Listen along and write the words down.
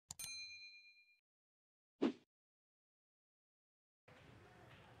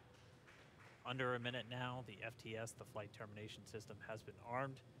under a minute now. The FTS, the flight termination system, has been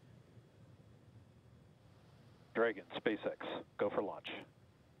armed. Dragon, SpaceX, go for launch.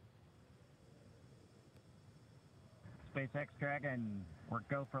 SpaceX Dragon, we're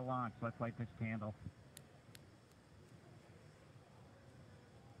go for launch. Let's light this candle.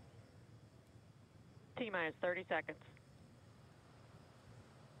 T-minus 30 seconds.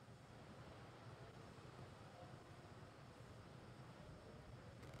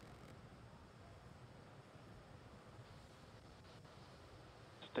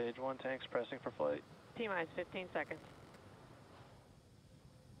 Stage 1 tanks pressing for flight. T-minus 15 seconds.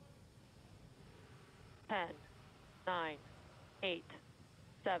 10, 9, 8,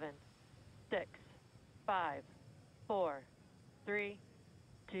 7, 6, 5, 4, 3,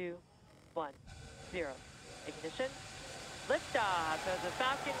 2, 1, 0. Ignition. Liftoff of the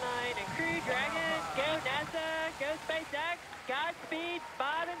Falcon 9 and Crew Dragon. Go NASA, go SpaceX, Godspeed,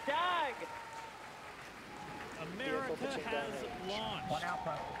 Bob and Doug. America has launched.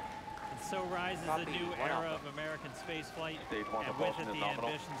 And so rises a new era of American spaceflight, and with it the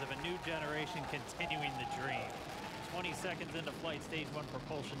ambitions of a new generation continuing the dream. 20 seconds into flight, stage 1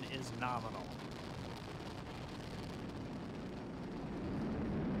 propulsion is nominal.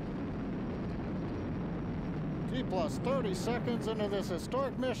 T plus 30 seconds into this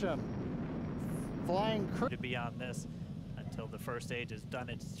historic mission. Flying crew to be on this until the first stage has done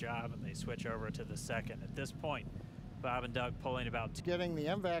its job and they switch over to the second. At this point, Bob and Doug pulling about... Getting the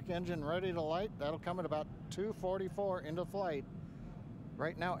MVAC engine ready to light. That'll come at about 2:44 into flight.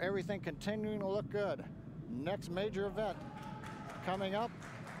 Right now, everything continuing to look good. Next major event coming up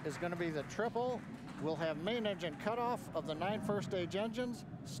is going to be the triple. We'll have main engine cutoff of the 9 first stage engines,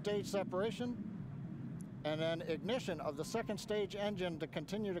 stage separation, and then ignition of the second stage engine to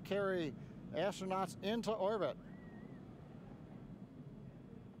continue to carry astronauts into orbit.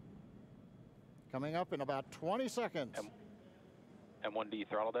 Coming up in about 20 seconds. M1D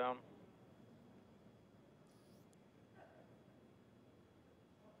throttle down.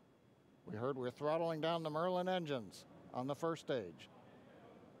 We heard we're throttling down the Merlin engines on the first stage.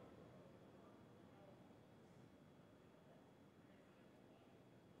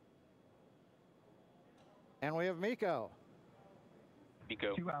 And we have MECO.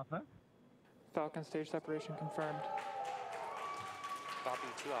 MECO. 2 Alpha. Falcon stage separation confirmed. Copy,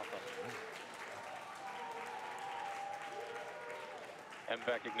 2 Alpha.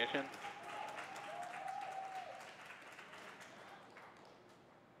 MVAC ignition.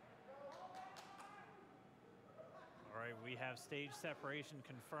 All right, we have stage separation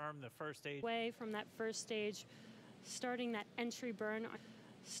confirmed. The first stage... Away from that first stage, starting that entry burn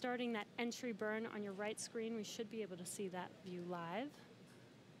on your right screen. We should be able to see that view live.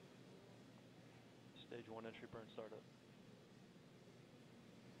 Stage 1 entry burn startup.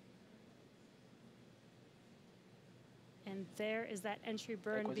 And there is that entry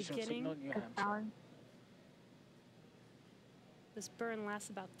burn beginning. This burn lasts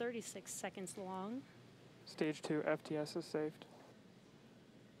about 36 seconds long. Stage 2 FTS is saved.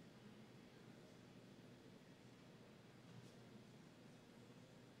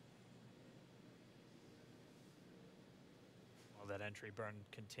 While that entry burn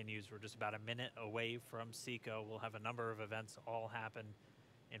continues, we're just about a minute away from SECO. We'll have a number of events all happen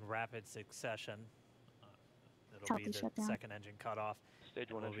in rapid succession. It'll be the second engine cutoff.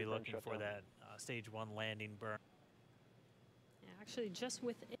 Stage 1 we'll be looking for that stage 1 landing burn. Yeah, actually, just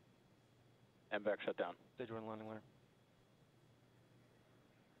with it. MVAC shutdown. Stage 1 landing layer.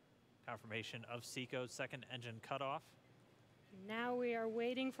 Confirmation of SECO's second engine cutoff. Now we are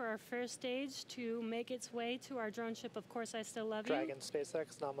waiting for our first stage to make its way to our drone ship. Of course, I still love you. Dragon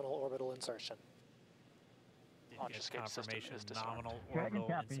SpaceX nominal orbital insertion. Launch escape confirmation nominal Dragon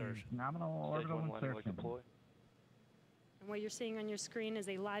orbital copy, insertion. nominal orbital insertion. And what you're seeing on your screen is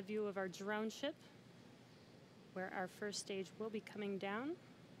a live view of our drone ship, where our first stage will be coming down.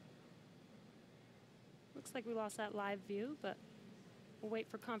 Looks like we lost that live view, but we'll wait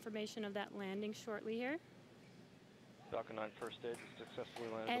for confirmation of that landing shortly here. Falcon 9 first stage successfully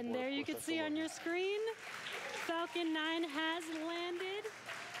landed. And there you can see on your screen, Falcon 9 has landed.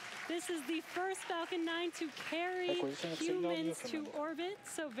 This is the first Falcon 9 to carry humans to orbit,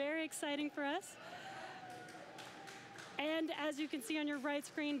 so very exciting for us. And as you can see on your right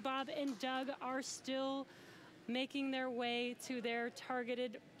screen, Bob and Doug are still making their way to their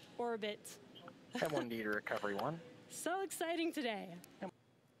targeted orbit. M1D to recovery 1. So exciting today. It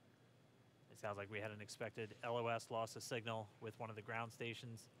sounds like we had an expected LOS loss of signal with one of the ground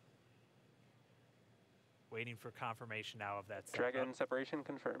stations. Waiting for confirmation now of that setup. Dragon separation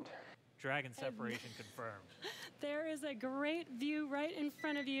confirmed. Dragon separation confirmed. There is a great view right in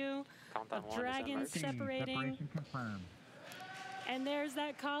front of you of Dragon separating. Separation confirmed. And there's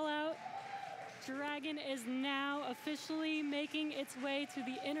that call out. Dragon is now officially making its way to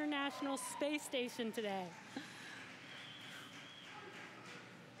the International Space Station today.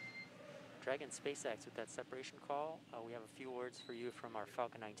 Dragon SpaceX with that separation call. We have a few words for you from our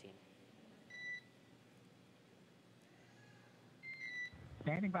Falcon 19.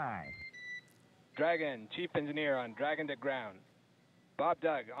 Standing by. Dragon, Chief Engineer on Dragon to ground. Bob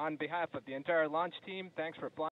Doug, on behalf of the entire launch team, thanks for flying.